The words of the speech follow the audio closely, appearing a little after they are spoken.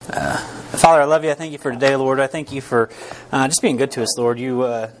Father, I love you. I thank you for today, Lord. I thank you for just being good to us, Lord. You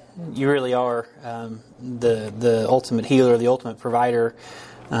really are the ultimate healer, the ultimate provider,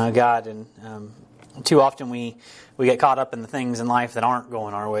 God. And too often we get caught up in the things in life that aren't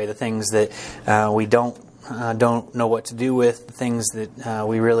going our way, the things that we don't know what to do with, the things that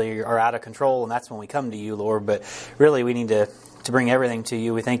we really are out of control, and that's when we come to you, Lord. But really, we need to bring everything to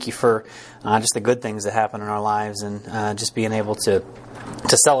you. We thank you for just the good things that happen in our lives, and just being able to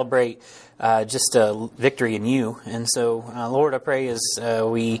celebrate just a victory in you. And so, Lord, I pray as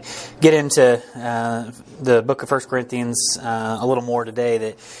we get into the book of 1 Corinthians a little more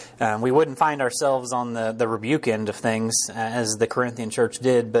today, that we wouldn't find ourselves on the rebuke end of things as the Corinthian church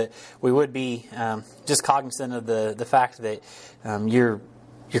did, but we would be just cognizant of the fact that you're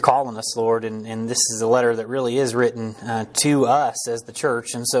calling us, Lord, and this is a letter that really is written to us as the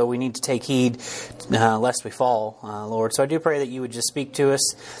church, and so we need to take heed lest we fall, Lord. So I do pray that you would just speak to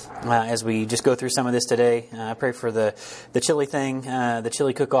us as we just go through some of this today. I pray for the chili thing, the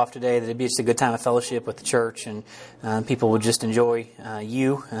chili cook-off today, that it'd be just a good time of fellowship with the church, and people would just enjoy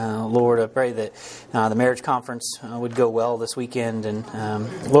you. Lord, I pray that the marriage conference would go well this weekend, and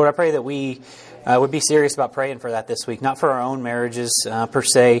Lord, I pray that we would be serious about praying for that this week, not for our own marriages per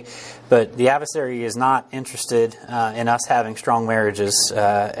se, but the adversary is not interested in us having strong marriages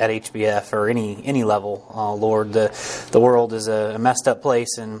at HBF or any level. Lord, the world is a messed up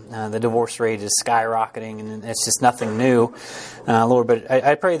place, and the divorce rate is skyrocketing, and it's just nothing new, Lord. But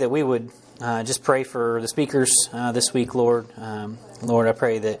I pray that we would just pray for the speakers this week, Lord. Lord, I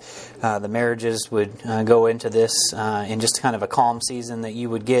pray that the marriages would go into this in just kind of a calm season, that you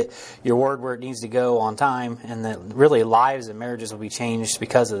would get your word where it needs to go on time, and that really lives and marriages will be changed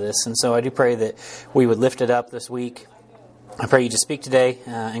because of this. And so I do pray that we would lift it up this week. I pray you just speak today.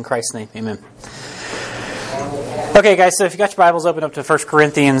 In Christ's name, amen. Okay, guys, so if you got your Bibles, open up to 1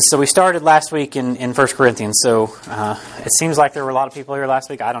 Corinthians. So we started last week in 1 Corinthians. So it seems like there were a lot of people here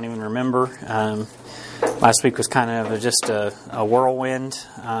last week. I don't even remember. Last week was kind of just a whirlwind.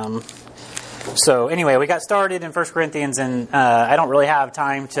 So anyway, we got started in 1 Corinthians, and I don't really have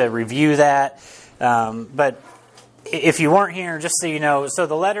time to review that. But if you weren't here, just so you know, so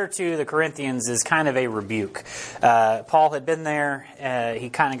the letter to the Corinthians is kind of a rebuke. Paul had been there. He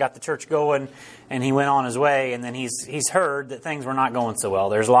kind of got the church going, and he went on his way, and then he's heard that things were not going so well.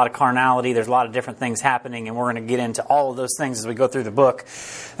 There's a lot of carnality. There's a lot of different things happening, and we're going to get into all of those things as we go through the book.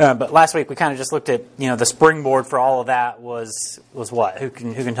 But last week we kind of just looked at, the springboard for all of that was what? Who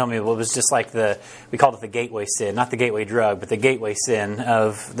can tell me? Well, it was just like we called it the gateway sin, not the gateway drug, but the gateway sin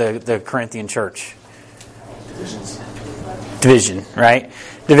of the Corinthian church. Division, right?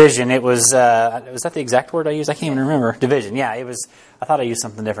 Division. It was that the exact word I used? I can't even remember. Division. Yeah, it was. I thought I used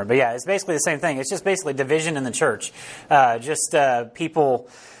something different, but yeah, it's basically the same thing. It's just basically division in the church. People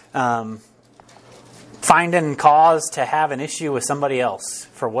finding cause to have an issue with somebody else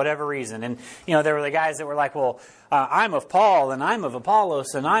for whatever reason. And there were the guys that were like, well, I'm of Paul, and I'm of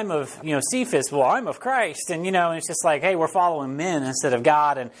Apollos, and I'm of Cephas. Well, I'm of Christ, and and it's just like, hey, we're following men instead of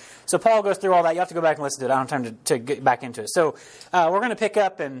God. And so Paul goes through all that. You have to go back and listen to it. I don't have time to get back into it. So we're going to pick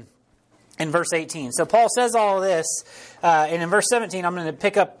up in verse 18. So Paul says all of this, and in verse 17, I'm going to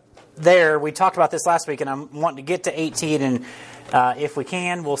pick up there. We talked about this last week, and I'm wanting to get to 18, and if we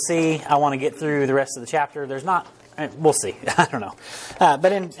can, we'll see. I want to get through the rest of the chapter. We'll see. I don't know.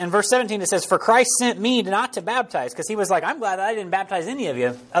 But in verse 17 it says, "For Christ sent me not to baptize," because he was like, I'm glad that I didn't baptize any of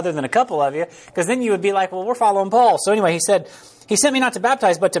you other than a couple of you, because then you would be like, well, we're following Paul. So anyway, he said, he sent me not to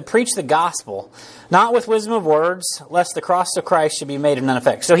baptize, but to preach the gospel, not with wisdom of words, lest the cross of Christ should be made of none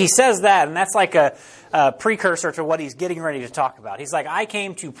effect. So he says that, and that's like a precursor to what he's getting ready to talk about. He's like, I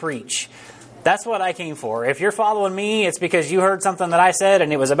came to preach. That's what I came for. If you're following me, it's because you heard something that I said,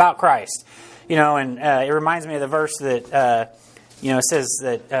 and it was about Christ. And it reminds me of the verse that, says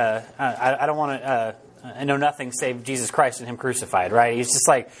that I don't want to, I know nothing save Jesus Christ and Him crucified, right? He's just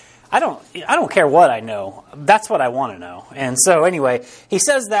like, I don't care what I know. That's what I want to know. And so anyway, he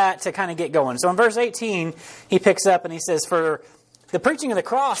says that to kind of get going. So in verse 18, he picks up and he says, "For the preaching of the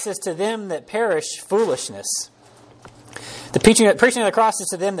cross is to them that perish foolishness. The preaching of the cross is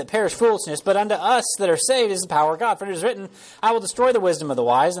to them that perish foolishness, but unto us that are saved is the power of God. For it is written, I will destroy the wisdom of the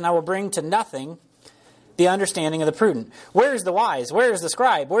wise, and I will bring to nothing the understanding of the prudent. Where is the wise? Where is the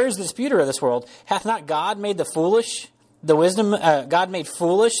scribe? Where is the disputer of this world? Hath not God made God made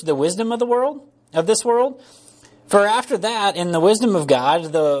foolish the wisdom of the world, of this world? For after that, in the wisdom of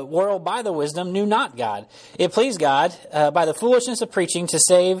God, the world by the wisdom knew not God. It pleased God by the foolishness of preaching to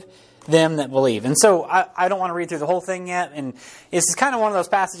save them that believe." And so I don't want to read through the whole thing yet. And this is kind of one of those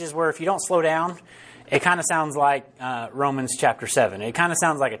passages where if you don't slow down it kind of sounds like Romans chapter 7. It kind of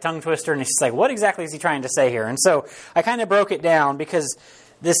sounds like a tongue twister, and it's just like, what exactly is he trying to say here? And so I kind of broke it down because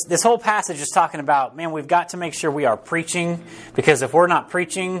this whole passage is talking about, man, we've got to make sure we are preaching, because if we're not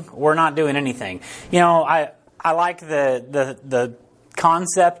preaching, we're not doing anything. I like the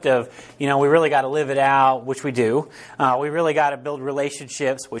concept of, we really got to live it out, which we do. We really got to build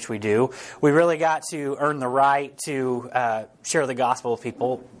relationships, which we do. We really got to earn the right to share the gospel with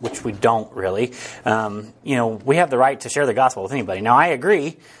people, which we don't really. We have the right to share the gospel with anybody. Now, I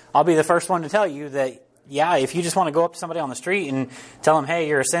agree. I'll be the first one to tell you that, yeah, if you just want to go up to somebody on the street and tell them, hey,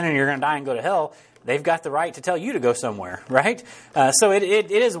 you're a sinner and you're going to die and go to hell, they've got the right to tell you to go somewhere, right? So it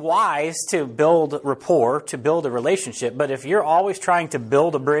is wise to build rapport, to build a relationship. But if you're always trying to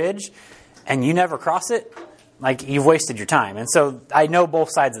build a bridge and you never cross it, like, you've wasted your time. And so I know both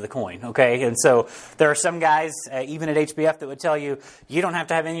sides of the coin, okay? And so there are some guys, even at HBF, that would tell you, you don't have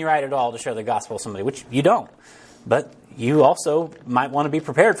to have any right at all to share the gospel with somebody, which you don't. But you also might want to be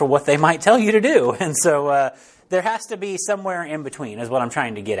prepared for what they might tell you to do. And so there has to be somewhere in between is what I'm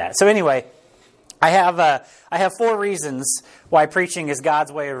trying to get at. So anyway, I have 4 reasons why preaching is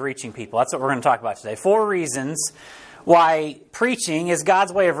God's way of reaching people. That's what we're going to talk about today. 4 reasons why preaching is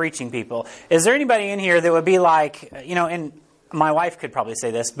God's way of reaching people. Is there anybody in here that would be like, and my wife could probably say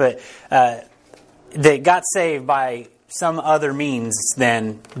this, but that got saved by some other means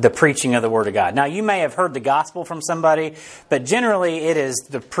than the preaching of the Word of God? Now, you may have heard the gospel from somebody, but generally it is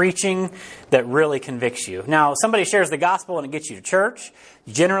the preaching that really convicts you. Now, somebody shares the gospel and it gets you to church.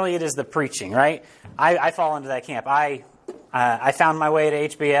 Generally, it is the preaching, right? I fall into that camp. I found my way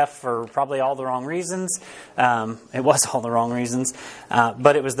to HBF for probably all the wrong reasons. It was all the wrong reasons.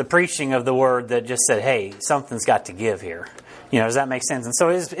 But it was the preaching of the Word that just said, hey, something's got to give here. Does that make sense? And so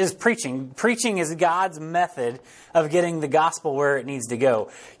is preaching. Preaching is God's method of getting the gospel where it needs to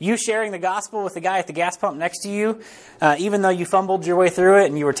go. You sharing the gospel with the guy at the gas pump next to you, even though you fumbled your way through it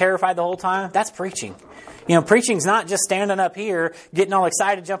and you were terrified the whole time, that's preaching. Preaching's not just standing up here, getting all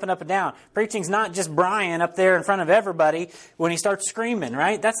excited, jumping up and down. Preaching's not just Brian up there in front of everybody when he starts screaming,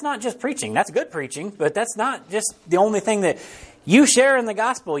 right? That's not just preaching. That's good preaching, but that's not just the only thing that you share in the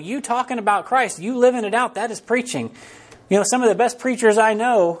gospel. You talking about Christ, you living it out, that is preaching. Some of the best preachers I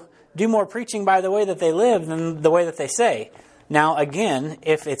know do more preaching by the way that they live than the way that they say. Now, again,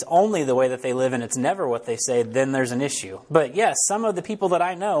 if it's only the way that they live and it's never what they say, then there's an issue. But yes, some of the people that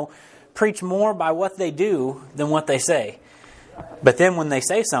I know preach more by what they do than what they say. But then when they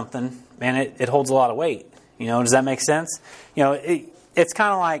say something, man, it holds a lot of weight. Does that make sense? It's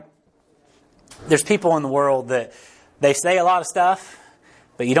kind of like there's people in the world that they say a lot of stuff,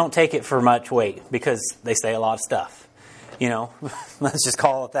 but you don't take it for much weight because they say a lot of stuff. Let's just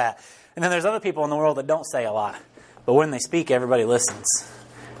call it that. And then there's other people in the world that don't say a lot. But when they speak, everybody listens,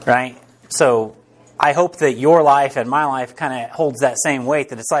 right? So I hope that your life and my life kind of holds that same weight,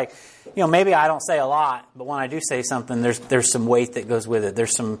 that it's like, maybe I don't say a lot, but when I do say something, there's some weight that goes with it.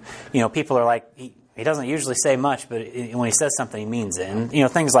 There's some, people are like, he doesn't usually say much, but when he says something, he means it.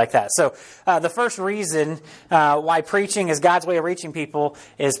 And, things like that. So the first reason why preaching is God's way of reaching people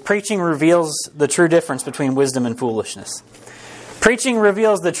is preaching reveals the true difference between wisdom and foolishness. Preaching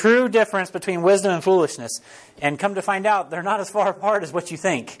reveals the true difference between wisdom and foolishness. And come to find out, they're not as far apart as what you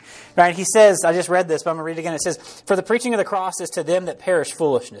think. Right? He says, I just read this, but I'm going to read it again. It says, for the preaching of the cross is to them that perish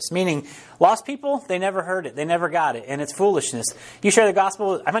foolishness. Meaning, lost people, they never heard it. They never got it. And it's foolishness. You share the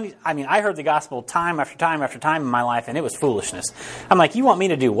gospel. I heard the gospel time after time after time in my life, and it was foolishness. I'm like, you want me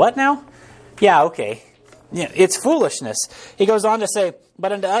to do what now? Yeah, okay. It's foolishness. He goes on to say,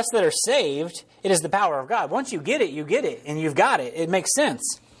 but unto us that are saved, it is the power of God. Once you get it, and you've got it. It makes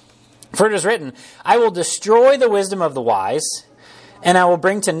sense. For it is written, I will destroy the wisdom of the wise, and I will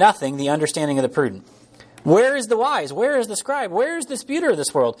bring to nothing the understanding of the prudent. Where is the wise? Where is the scribe? Where is the disputer of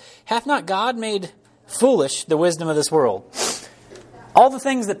this world? Hath not God made foolish the wisdom of this world? All the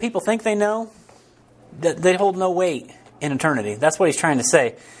things that people think they know, they hold no weight in eternity. That's what he's trying to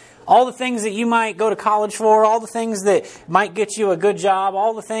say. All the things that you might go to college for, all the things that might get you a good job,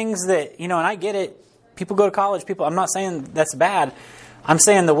 all the things that, and I get it. People go to college. I'm not saying that's bad. I'm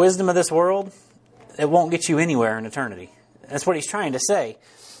saying the wisdom of this world, it won't get you anywhere in eternity. That's what he's trying to say.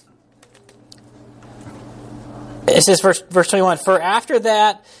 It says, verse 21, for after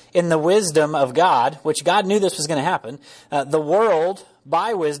that, in the wisdom of God, which God knew this was going to happen, the world,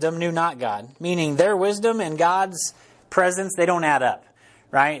 by wisdom, knew not God. Meaning their wisdom and God's presence, they don't add up.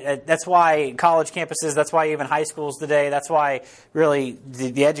 Right? That's why college campuses, that's why even high schools today, that's why really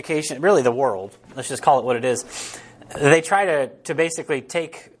the education, really the world, let's just call it what it is, they try to basically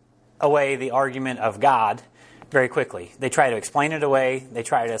take away the argument of God very quickly. They try to explain it away. They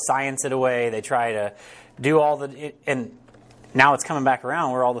try to science it away. They try to do all and now it's coming back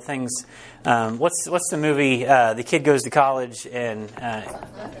around where all the things. What's the movie? The kid goes to college and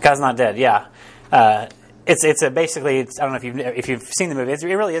God's Not Dead. Yeah. It's basically I don't know if you've seen the movie. It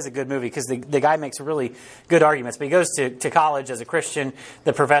really is a good movie because the guy makes really good arguments. But he goes to college as a Christian.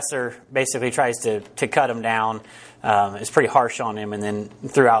 The professor basically tries to cut him down. It's pretty harsh on him. And then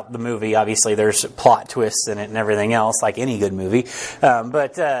throughout the movie, obviously there's plot twists in it and everything else, like any good movie.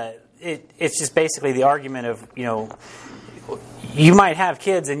 But it's just basically the argument of, you might have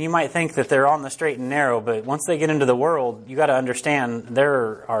kids and you might think that they're on the straight and narrow, but once they get into the world, you got to understand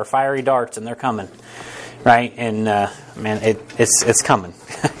there are fiery darts and they're coming. Right? And it's coming.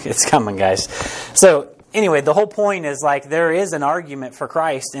 It's coming, guys. So anyway, the whole point is there is an argument for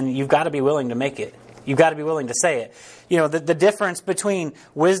Christ, and you've got to be willing to make it. You've got to be willing to say it. The difference between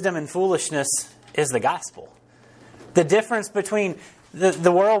wisdom and foolishness is the gospel. The difference between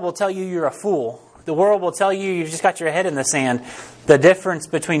the world will tell you you're a fool. The world will tell you you've just got your head in the sand. The difference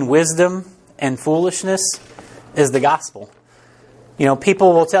between wisdom and foolishness is the gospel.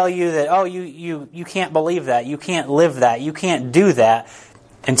 People will tell you that, oh, you can't believe that, you can't live that, you can't do that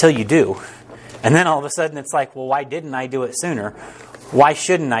until you do. And then all of a sudden it's like, well, why didn't I do it sooner? Why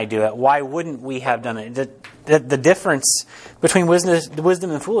shouldn't I do it? Why wouldn't we have done it? The difference between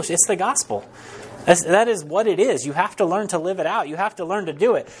wisdom and foolishness, it's the gospel. That is what it is. You have to learn to live it out. You have to learn to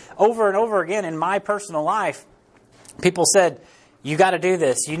do it. Over and over again in my personal life, people said, you got to do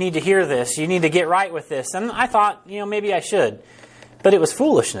this, you need to hear this, you need to get right with this. And I thought, maybe I should. But it was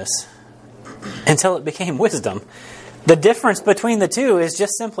foolishness until it became wisdom. The difference between the two is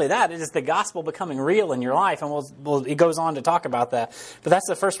just simply that. It is the gospel becoming real in your life. And it goes on to talk about that. But that's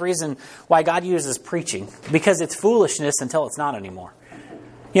the first reason why God uses preaching. Because it's foolishness until it's not anymore.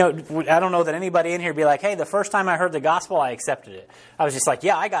 I don't know that anybody in here would be like, hey, the first time I heard the gospel, I accepted it. I was just like,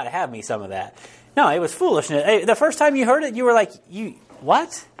 yeah, I got to have me some of that. No, it was foolishness. Hey, the first time you heard it, you were like,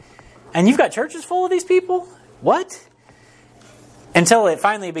 what? And you've got churches full of these people? What? Until it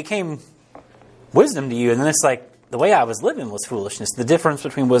finally became wisdom to you. And then it's like, the way I was living was foolishness. The difference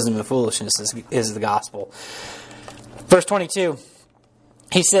between wisdom and foolishness is the gospel. Verse 22,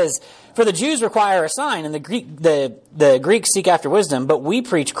 he says, for the Jews require a sign, and the Greeks seek after wisdom, but we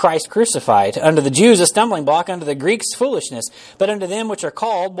preach Christ crucified. Unto the Jews a stumbling block, unto the Greeks foolishness. But unto them which are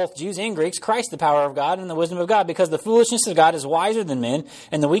called, both Jews and Greeks, Christ the power of God and the wisdom of God. Because the foolishness of God is wiser than men,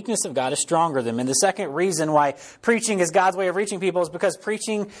 and the weakness of God is stronger than men. The second reason why preaching is God's way of reaching people is because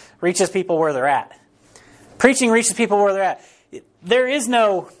preaching reaches people where they're at. Preaching reaches people where they're at. There is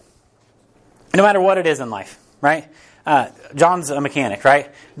no matter what it is in life, right? John's a mechanic,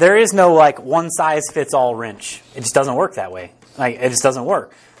 right? There is no one-size-fits-all wrench. It just doesn't work that way. It just doesn't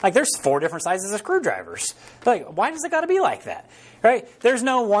work. There's 4 different sizes of screwdrivers. Why does it got to be like that? Right? There's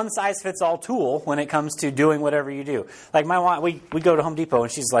no one-size-fits-all tool when it comes to doing whatever you do. My mom, we go to Home Depot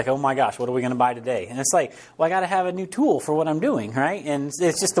and she's like, oh my gosh, what are we going to buy today? And it's like, well, I got to have a new tool for what I'm doing, right? And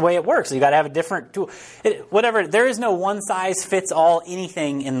it's just the way it works. You got to have a different tool. There is no one-size-fits-all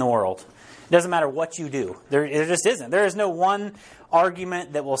anything in the world. It doesn't matter what you do. There just isn't. There is no one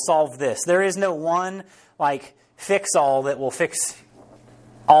argument that will solve this. There is no one fix-all that will fix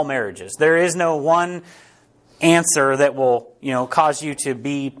all marriages. There is no one answer that will cause you to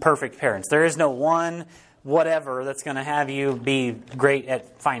be perfect parents. There is no one whatever that's going to have you be great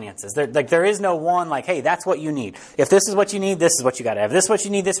at finances. There is no one hey, that's what you need. If this is what you need, this is what you got to have. This is what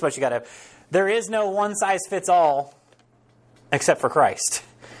you need, this is what you got to have. There is no one size fits all except for Christ.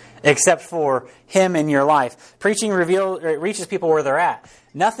 Except for Him in your life. Preaching reaches people where they're at.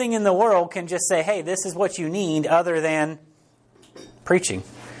 Nothing in the world can just say, hey, this is what you need, other than preaching.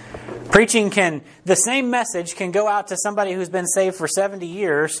 The same message can go out to somebody who's been saved for 70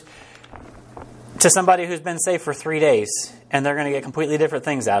 years to somebody who's been saved for 3 days. And they're going to get completely different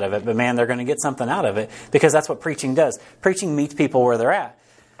things out of it. But man, they're going to get something out of it because that's what preaching does. Preaching meets people where they're at.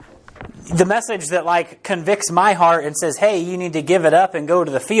 The message that convicts my heart and says, hey, you need to give it up and go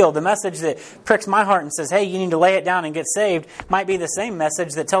to the field. The message that pricks my heart and says, hey, you need to lay it down and get saved might be the same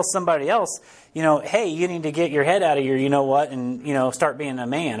message that tells somebody else, hey, you need to get your head out of your you-know-what and, start being a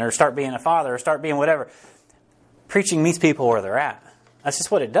man or start being a father or start being whatever. Preaching meets people where they're at. That's just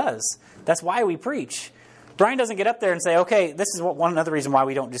what it does. That's why we preach. Brian doesn't get up there and say, okay, this is one other reason why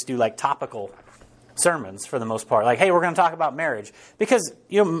we don't just do topical sermons for the most part. Hey, we're going to talk about marriage. Because,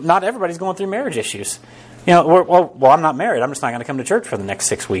 not everybody's going through marriage issues. I'm not married. I'm just not going to come to church for the next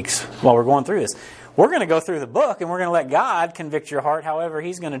 6 weeks while we're going through this. We're going to go through the book and we're going to let God convict your heart however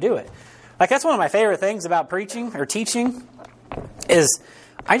He's going to do it. That's one of my favorite things about preaching or teaching is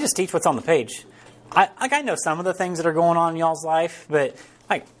I just teach what's on the page. I know some of the things that are going on in y'all's life, but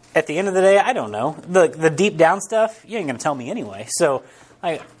like at the end of the day, I don't know the deep down stuff. You ain't gonna tell me anyway. So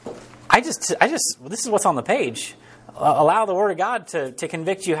I just this is what's on the page. Allow the Word of God to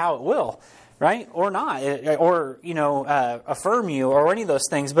convict you how it will, right, or not, or affirm you, or any of those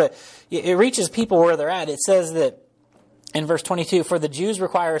things. But it reaches people where they're at. It says that in verse 22, for the Jews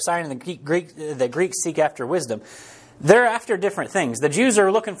require a sign, and the Greeks seek after wisdom. They're after different things. The Jews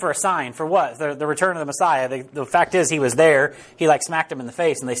are looking for a sign for what? The return of the Messiah. The fact is, he was there. He smacked them in the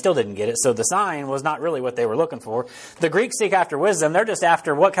face, and they still didn't get it. So the sign was not really what they were looking for. The Greeks seek after wisdom. They're just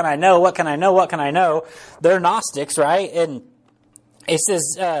after, what can I know? What can I know? What can I know? They're Gnostics, right? And it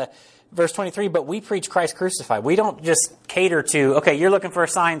says, verse 23, but we preach Christ crucified. We don't just cater to, okay, you're looking for a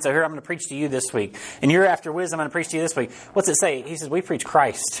sign, so here I'm going to preach to you this week. And you're after wisdom, I'm going to preach to you this week. What's it say? He says, we preach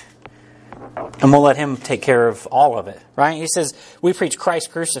Christ. And we'll let him take care of all of it, right? He says, we preach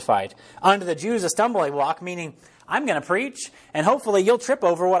Christ crucified. Unto the Jews a stumbling block, meaning I'm going to preach, and hopefully you'll trip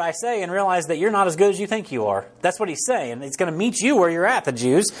over what I say and realize that you're not as good as you think you are. That's what he's saying. It's going to meet you where you're at, the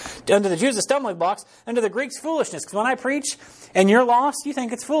Jews. Unto the Jews a stumbling blocks, unto the Greeks foolishness. Because when I preach and you're lost, you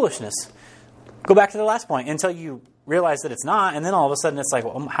think it's foolishness. Go back to the last point until you realize that it's not, and then all of a sudden it's like,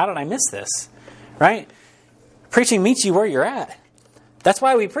 well, how did I miss this? Right? Preaching meets you where you're at. That's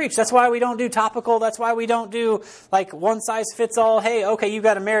why we preach. That's why we don't do topical. That's why we don't do like one size fits all. Hey, okay, you've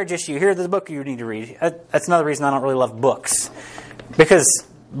got a marriage issue. Here's the book you need to read. That's another reason I don't really love books. Because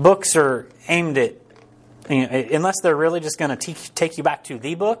books are aimed at, unless they're really just going to take you back to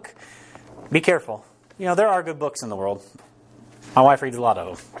the book, be careful. There are good books in the world. My wife reads a lot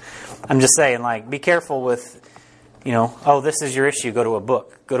of them. I'm just saying, be careful with, this is your issue, go to a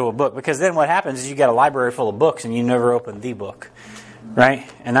book. Go to a book. Because then what happens is you got a library full of books and you never open the book. Right?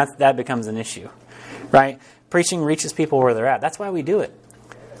 And that becomes an issue. Right? Preaching reaches people where they're at. That's why we do it.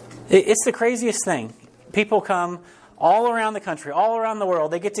 It's the craziest thing. People come all around the country, all around the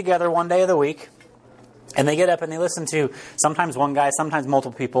world. They get together one day of the week, and they get up and they listen to sometimes one guy, sometimes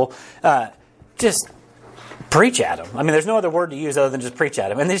multiple people, just preach at them. I mean, there's no other word to use other than just preach at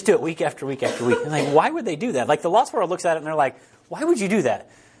them. And they just do it week after week after week. And why would they do that? The lost world looks at it and they're like, why would you do that?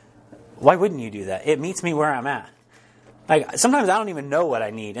 Why wouldn't you do that? It meets me where I'm at. Sometimes I don't even know what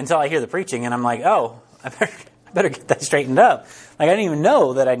I need until I hear the preaching, and I'm like, oh, I better get that straightened up. I didn't even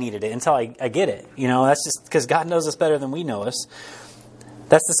know that I needed it until I get it. That's just because God knows us better than we know us.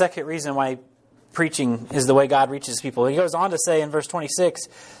 That's the second reason why preaching is the way God reaches people. He goes on to say in verse 26,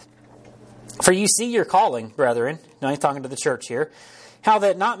 for you see your calling, brethren. Now he's talking to the church here. How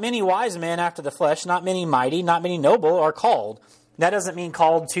that not many wise men after the flesh, not many mighty, not many noble are called. That doesn't mean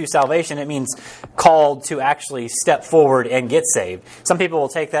called to salvation. It means called to actually step forward and get saved. Some people will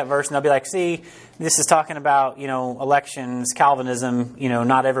take that verse and they'll be like, see, this is talking about, elections, Calvinism,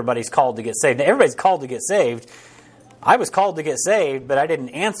 not everybody's called to get saved. Now, everybody's called to get saved. I was called to get saved, but I didn't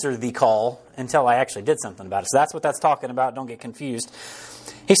answer the call until I actually did something about it. So that's what that's talking about. Don't get confused.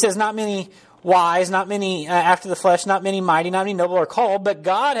 He says, not many wise, not many after the flesh, not many mighty, not many noble are called, but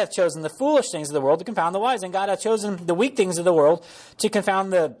God hath chosen the foolish things of the world to confound the wise, and God hath chosen the weak things of the world to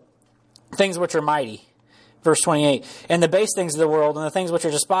confound the things which are mighty. Verse 28, and the base things of the world and the things which are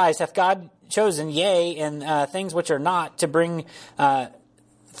despised hath God chosen, yea, and things which are not to bring to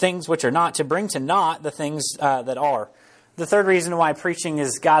naught the things that are. The third reason why preaching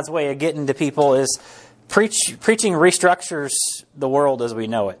is God's way of getting to people is preaching restructures the world as we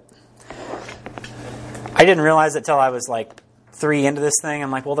know it. I didn't realize it till I was 3 into this thing.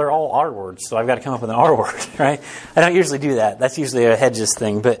 I'm like, well, they're all R words, so I've got to come up with an R word, right? I don't usually do that. That's usually a Hedges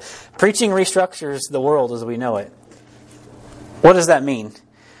thing. But preaching restructures the world as we know it. What does that mean?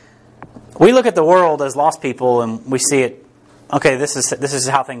 We look at the world as lost people and we see it, okay, this is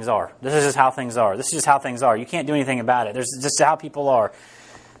how things are. This is just how things are. This is just how things are. You can't do anything about it. There's just how people are.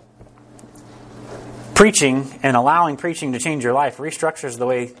 Preaching and allowing preaching to change your life restructures the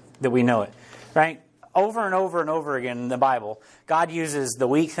way that we know it, right? Over and over and over again in the Bible, God uses the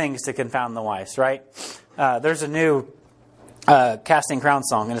weak things to confound the wise, right? There's a new Casting Crowns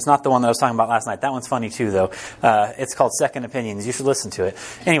song, and it's not the one that I was talking about last night. That one's funny too, though. It's called Second Opinions. You should listen to it.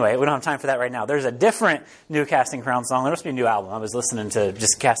 Anyway, we don't have time for that right now. There's a different new Casting Crowns song. There must be a new album. I was listening to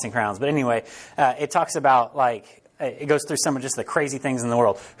just Casting Crowns. But anyway, it talks about, it goes through some of just the crazy things in the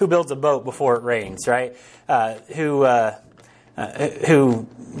world. Who builds a boat before it rains, right? Who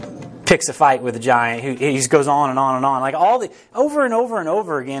picks a fight with a giant? He just goes on and on and on. Over and over and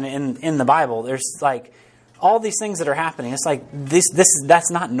over again in the Bible, there's all these things that are happening. It's like that's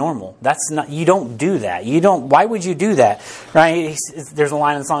not normal. That's not, you don't do that. Why would you do that? Right? There's a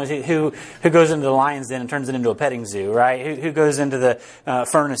line in the song, who goes into the lion's den and turns it into a petting zoo, right? Who goes into the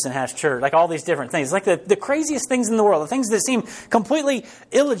furnace and has church? Like all these different things. Like the craziest things in the world, the things that seem completely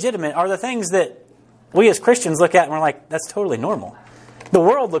illegitimate are the things that we as Christians look at and we're like, that's totally normal. The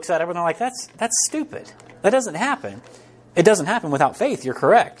world looks at it and they're like, that's stupid. That doesn't happen. It doesn't happen without faith. You're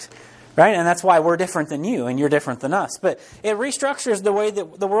correct. Right? And that's why we're different than you and you're different than us. But it restructures the way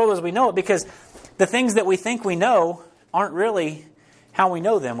that the world as we know it, because the things that we think we know aren't really how we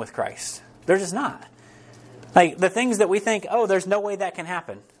know them with Christ. They're just not. Like the things that we think, oh, there's no way that can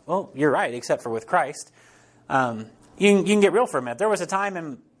happen. Well, you're right, except for with Christ. You can get real for a minute. There was a time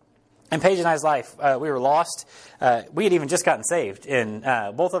in Paige and I's life, we were lost. We had even just gotten saved, and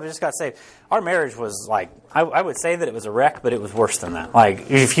both of us just got saved. Our marriage was like, I would say that it was a wreck, but it was worse than that.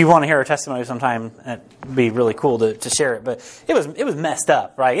 Like, if you want to hear our testimony sometime, it'd be really cool to share it. But it was messed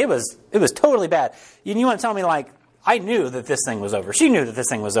up, right? It was totally bad. You want to tell me, like, I knew that this thing was over. She knew that this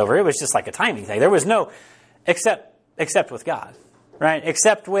thing was over. It was just like a timing thing. There was no, except with God, right?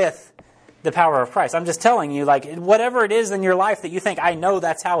 Except with the power of Christ. I'm just telling you, like, whatever it is in your life that you think, I know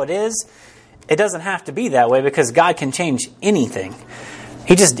that's how it is, it doesn't have to be that way, because God can change anything.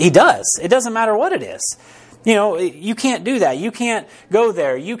 He does. It doesn't matter what it is. You can't do that. You can't go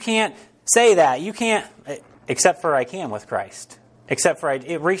there. You can't say that. You can't, except for I can with Christ. It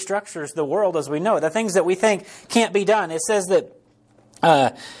restructures the world as we know it. The things that we think can't be done. It says that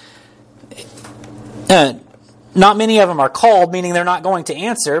not many of them are called, meaning they're not going to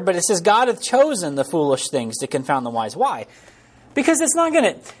answer, but it says God hath chosen the foolish things to confound the wise. Why? Because it's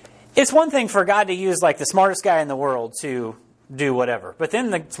one thing for God to use like the smartest guy in the world to do whatever, but then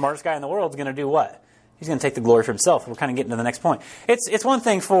the smartest guy in the world is going to do what? He's going to take the glory for himself. We're kind of getting to the next point. It's one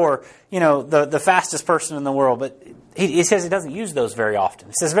thing for, the fastest person in the world, but he says he doesn't use those very often.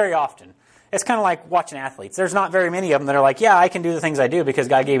 He says very often. It's kind of like watching athletes. There's not very many of them that are like, yeah, I can do the things I do because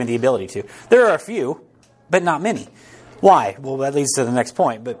God gave me the ability to. There are a few, but not many. Why? Well, that leads to the next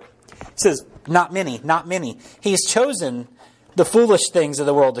point. But it says, not many. He's chosen the foolish things of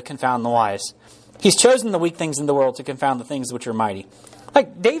the world to confound the wise. He's chosen the weak things in the world to confound the things which are mighty.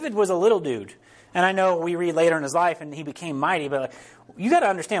 Like, David was a little dude. And I know we read later in his life and he became mighty, but you got to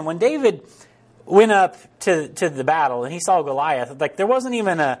understand, when David went up to the battle and he saw Goliath, like, there wasn't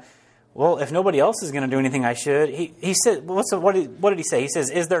even if nobody else is going to do anything, I should. He said, what did he say? He says,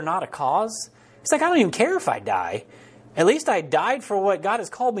 is there not a cause? He's like, I don't even care if I die. At least I died for what God has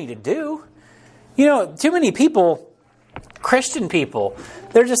called me to do. Too many people, Christian people,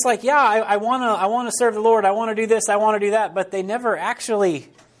 they're just like, yeah, I want to serve the Lord. I want to do this. I want to do that. But they never actually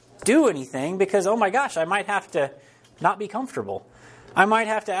do anything because, oh my gosh, I might have to not be comfortable. I might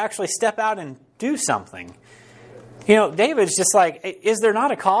have to actually step out and do something. David's just like, is there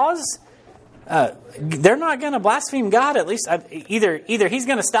not a cause? They're not going to blaspheme God. At least either he's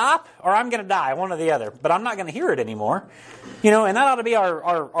going to stop or I'm going to die, one or the other. But I'm not going to hear it anymore. And that ought to be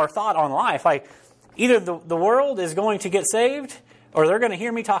our thought on life. Like, either the world is going to get saved or they're going to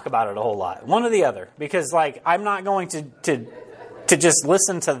hear me talk about it a whole lot, one or the other. Because like, I'm not going to just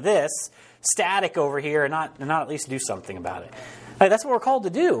listen to this static over here and not at least do something about it. Like, that's what we're called to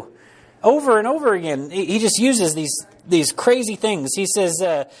do. Over and over again, he just uses these crazy things. He says,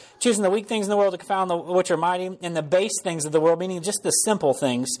 choosing the weak things in the world to confound the which are mighty, and the base things of the world, meaning just the simple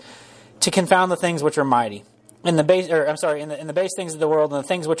things, to confound the things which are mighty. In the base things of the world and the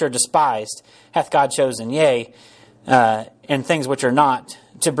things which are despised hath God chosen, yea, and things which are not,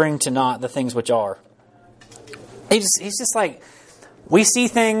 to bring to naught the things which are. He's just like, we see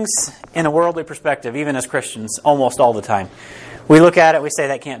things in a worldly perspective, even as Christians, almost all the time. We look at it, we say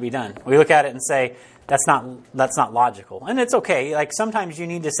that can't be done. We look at it and say that's not logical, and it's okay. Like, sometimes you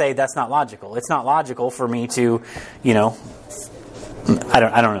need to say that's not logical. It's not logical for me to, I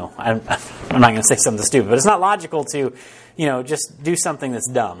don't know. I'm not going to say something stupid, but it's not logical to, just do something that's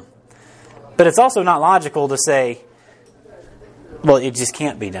dumb. But it's also not logical to say, well, it just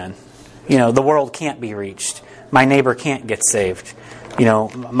can't be done. The world can't be reached. My neighbor can't get saved.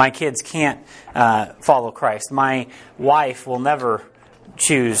 My kids can't follow Christ. My wife will never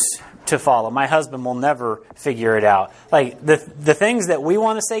choose to follow. My husband will never figure it out. Like, the things that we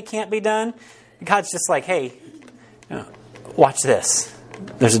want to say can't be done, God's just like, hey, watch this.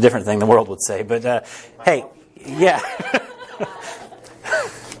 There's a different thing the world would say, but hey, yeah.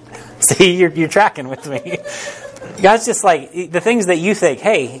 See, you're tracking with me. God's just like, the things that you think,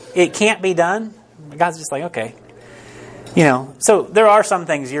 hey, it can't be done, God's just like, okay. So there are some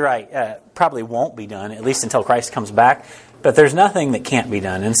things, you're right, probably won't be done, at least until Christ comes back. But there's nothing that can't be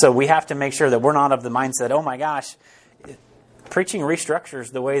done. And so we have to make sure that we're not of the mindset, oh my gosh, preaching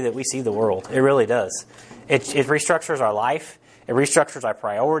restructures the way that we see the world. It really does. It restructures our life. It restructures our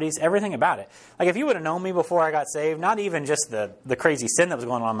priorities, everything about it. Like if you would have known me before I got saved, not even just the crazy sin that was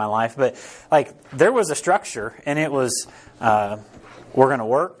going on in my life, but like there was a structure, and it was we're going to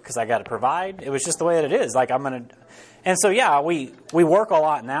work because I got to provide. It was just the way that it is. Like I'm going to, and so yeah, we work a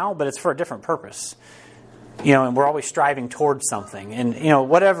lot now, but it's for a different purpose. And we're always striving towards something. And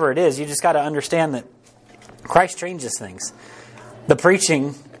whatever it is, you just got to understand that Christ changes things. The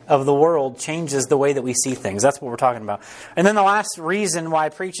preaching of the world changes the way that we see things. That's what we're talking about. And then the last reason why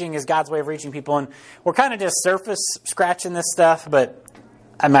preaching is God's way of reaching people, and we're kind of just surface scratching this stuff, but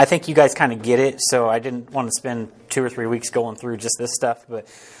I think you guys kind of get it, so I didn't want to spend 2 or 3 weeks going through just this stuff, but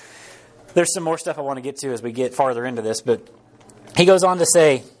there's some more stuff I want to get to as we get farther into this. But he goes on to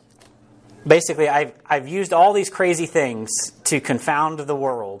say, basically, I've used all these crazy things to confound the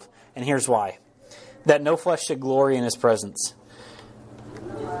world, and here's why. That no flesh should glory in his presence.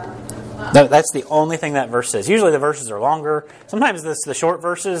 That's the only thing that verse says. Usually the verses are longer. Sometimes it's the short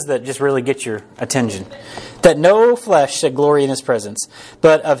verses that just really get your attention. That no flesh should glory in his presence,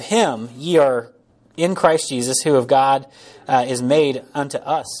 but of him ye are in Christ Jesus, who of God is made unto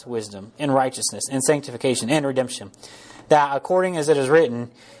us wisdom, and righteousness, and sanctification, and redemption. That according as it is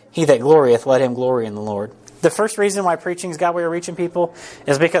written, he that glorieth, let him glory in the Lord. The first reason why preaching is God's way of reaching people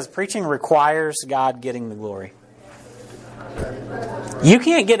is because preaching requires God getting the glory. You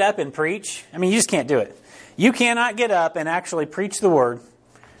can't get up and preach. You just can't do it. You cannot get up and actually preach the word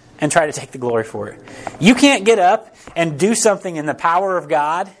and try to take the glory for it. You can't get up and do something in the power of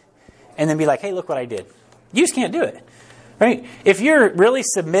God and then be like, hey, look what I did. You just can't do it. Right? If you're really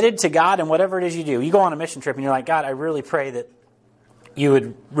submitted to God and whatever it is you do, you go on a mission trip and you're like, God, I really pray that you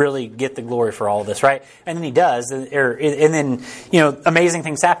would really get the glory for all of this, right? And then he does, and then, amazing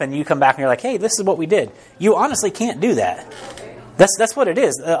things happen. You come back and you're like, hey, this is what we did. You honestly can't do that. That's what it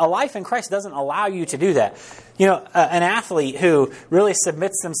is. A life in Christ doesn't allow you to do that. An athlete who really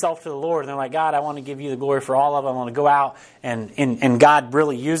submits themselves to the Lord, and they're like, God, I want to give you the glory for all of them. I want to go out, and God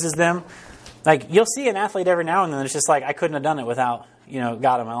really uses them. Like, you'll see an athlete every now and then, it's just like, I couldn't have done it without,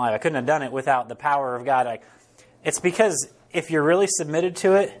 God in my life. I couldn't have done it without the power of God. It's because if you're really submitted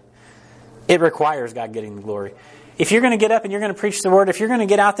to it, it requires God getting the glory. If you're going to get up and you're going to preach the word, if you're going to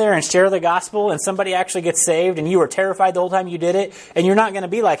get out there and share the gospel and somebody actually gets saved and you were terrified the whole time you did it, and you're not going to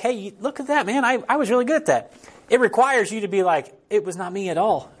be like, hey, look at that, man, I was really good at that. It requires you to be like, it was not me at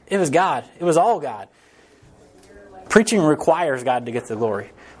all. It was God. It was all God. Preaching requires God to get the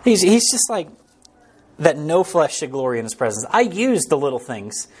glory. He's just like, that no flesh should glory in his presence. I use the little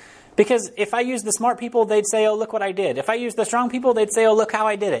things. Because if I use the smart people, they'd say, oh, look what I did. If I use the strong people, they'd say, oh, look how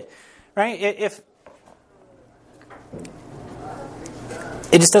I did it. Right? It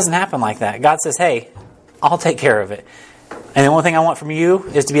just doesn't happen like that. God says, hey, I'll take care of it. And the only thing I want from you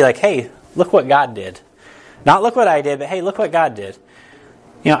is to be like, hey, look what God did. Not look what I did, but hey, look what God did.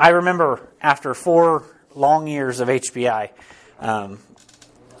 I remember after 4 long years of HBI,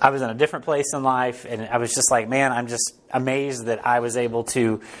 I was in a different place in life, and I was just like, man, I'm just amazed that I was able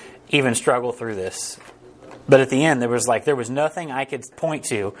to even struggle through this. But at the end, there was nothing I could point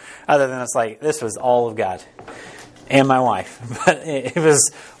to other than it's like, this was all of God and my wife. But it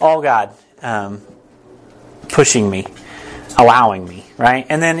was all God pushing me, allowing me, right?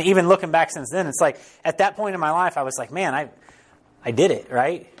 And then even looking back since then, it's like, at that point in my life, I was like, man, I did it,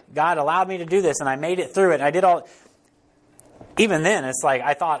 right? God allowed me to do this, and I made it through it. And I did all. Even then, it's like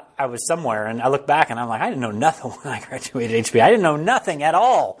I thought I was somewhere, and I look back and I'm like, I didn't know nothing when I graduated HBI. I didn't know nothing at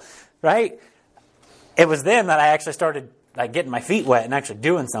all, right? It was then that I actually started like getting my feet wet and actually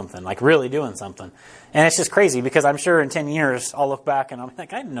doing something, like really doing something. And it's just crazy because I'm sure in 10 years I'll look back and I'm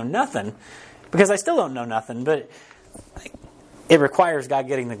like, I didn't know nothing, because I still don't know nothing. But it requires God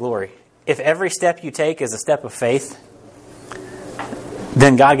getting the glory. If every step you take is a step of faith,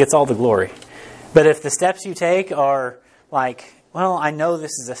 then God gets all the glory. But if the steps you take are like, well, I know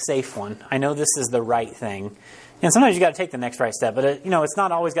this is a safe one. I know this is the right thing. And sometimes you got to take the next right step. But, it's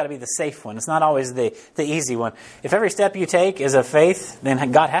not always got to be the safe one. It's not always the easy one. If every step you take is of faith,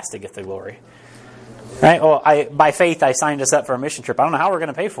 then God has to get the glory. Right? Well, by faith, I signed us up for a mission trip. I don't know how we're going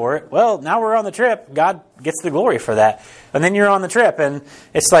to pay for it. Well, now we're on the trip. God gets the glory for that. And then you're on the trip, and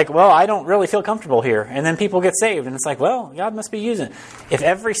it's like, well, I don't really feel comfortable here. And then people get saved, and it's like, well, God must be using it. If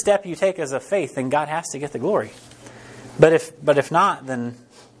every step you take is of faith, then God has to get the glory. But if not, then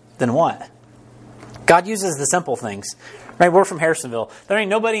what? God uses the simple things. Right? We're from Harrisonville. There ain't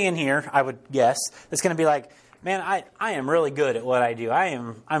nobody in here, I would guess, that's going to be like, man, I am really good at what I do.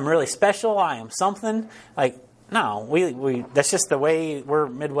 I'm really special. I am something. Like, No, we that's just the way we're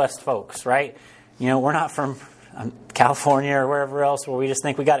Midwest folks, right? We're not from California or wherever else where we just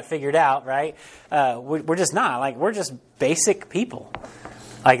think we got it figured out, right? We're just not. Like, we're just basic people.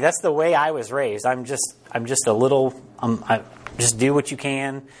 Like, that's the way I was raised. I'm just a little. I just do what you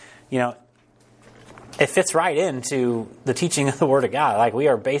can. It fits right into the teaching of the Word of God. Like, we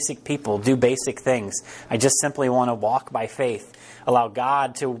are basic people, do basic things. I just simply want to walk by faith, allow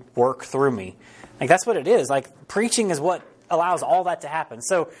God to work through me. Like, that's what it is. Like, preaching is what allows all that to happen.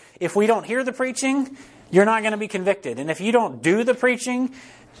 So if we don't hear the preaching, you're not going to be convicted. And if you don't do the preaching,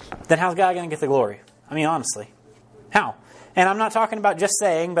 then how's God going to get the glory? I mean, honestly, how? And I'm not talking about just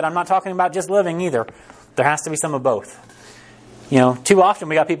saying, but I'm not talking about just living either. There has to be some of both. Too often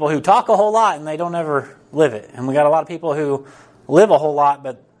we got people who talk a whole lot and they don't ever live it. And we got a lot of people who live a whole lot,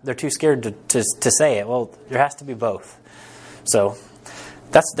 but they're too scared to say it. Well, there has to be both. So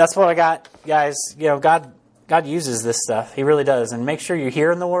that's what I got, guys. God uses this stuff. He really does. And make sure you're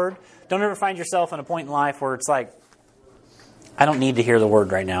hearing the Word. Don't ever find yourself in a point in life where it's like, I don't need to hear the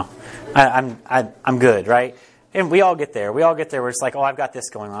Word right now. I'm good, right? And we all get there. We all get there where it's like, oh, I've got this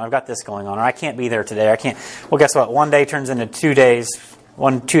going on. I've got this going on. Or I can't be there today. I can't. Well, guess what? One day turns into 2 days.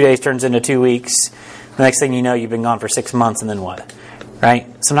 2 days turns into 2 weeks. The next thing you know, you've been gone for 6 months, and then what? Right?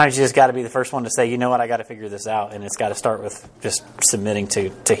 Sometimes you just got to be the first one to say, you know what, I got to figure this out. And it's got to start with just submitting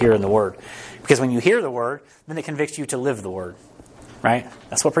to hearing the Word. Because when you hear the Word, then it convicts you to live the Word. Right?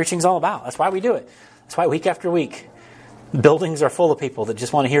 That's what preaching's all about. That's why we do it. That's why week after week, buildings are full of people that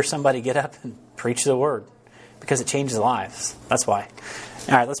just want to hear somebody get up and preach the Word. Because it changes lives. That's why.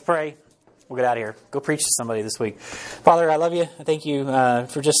 All right, let's pray. We'll get out of here. Go preach to somebody this week. Father, I love you. I thank you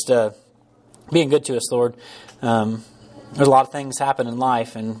for just being good to us, Lord. There's a lot of things happen in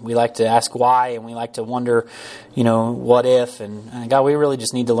life, and we like to ask why, and we like to wonder, what if. And God, we really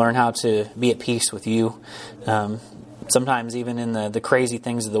just need to learn how to be at peace with you. Sometimes even in the crazy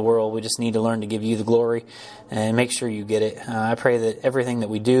things of the world, we just need to learn to give you the glory and make sure you get it. I pray that everything that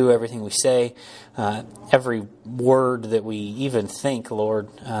we do, everything we say, every word that we even think, Lord,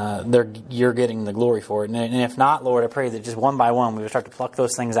 you're getting the glory for it. And if not, Lord, I pray that just one by one we would start to pluck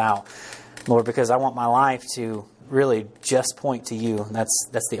those things out, Lord, because I want my life to really just point to you.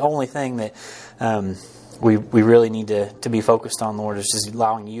 That's the only thing that we really need to be focused on, Lord, is just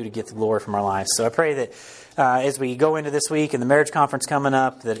allowing you to get the glory from our lives. So I pray that as we go into this week and the marriage conference coming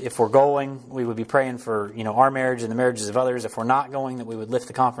up, that if we're going, we would be praying for our marriage and the marriages of others. If we're not going, that we would lift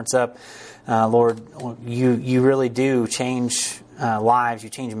the conference up. Lord, you really do change lives. You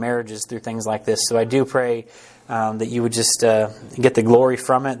change marriages through things like this. So I do pray that you would just get the glory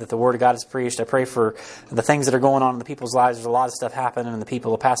from it, that the Word of God is preached. I pray for the things that are going on in the people's lives. There's a lot of stuff happening in the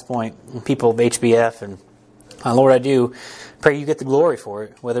people of Pass Point, and people of HBF, and Lord, I do pray you get the glory for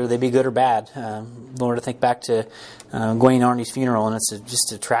it, whether they be good or bad. Lord, I think back to Gwen Arney's funeral, and it's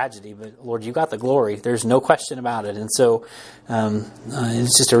just a tragedy. But Lord, you got the glory. There's no question about it. And so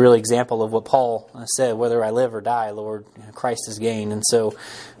it's just a real example of what Paul said, whether I live or die, Lord, Christ is gain. And so,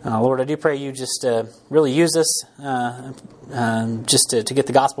 Lord, I do pray you just really use us just to get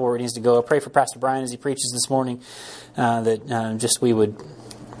the gospel where it needs to go. I pray for Pastor Brian as he preaches this morning, that just we would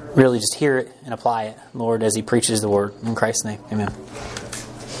really just hear it and apply it, Lord, as he preaches the Word. In Christ's name, amen.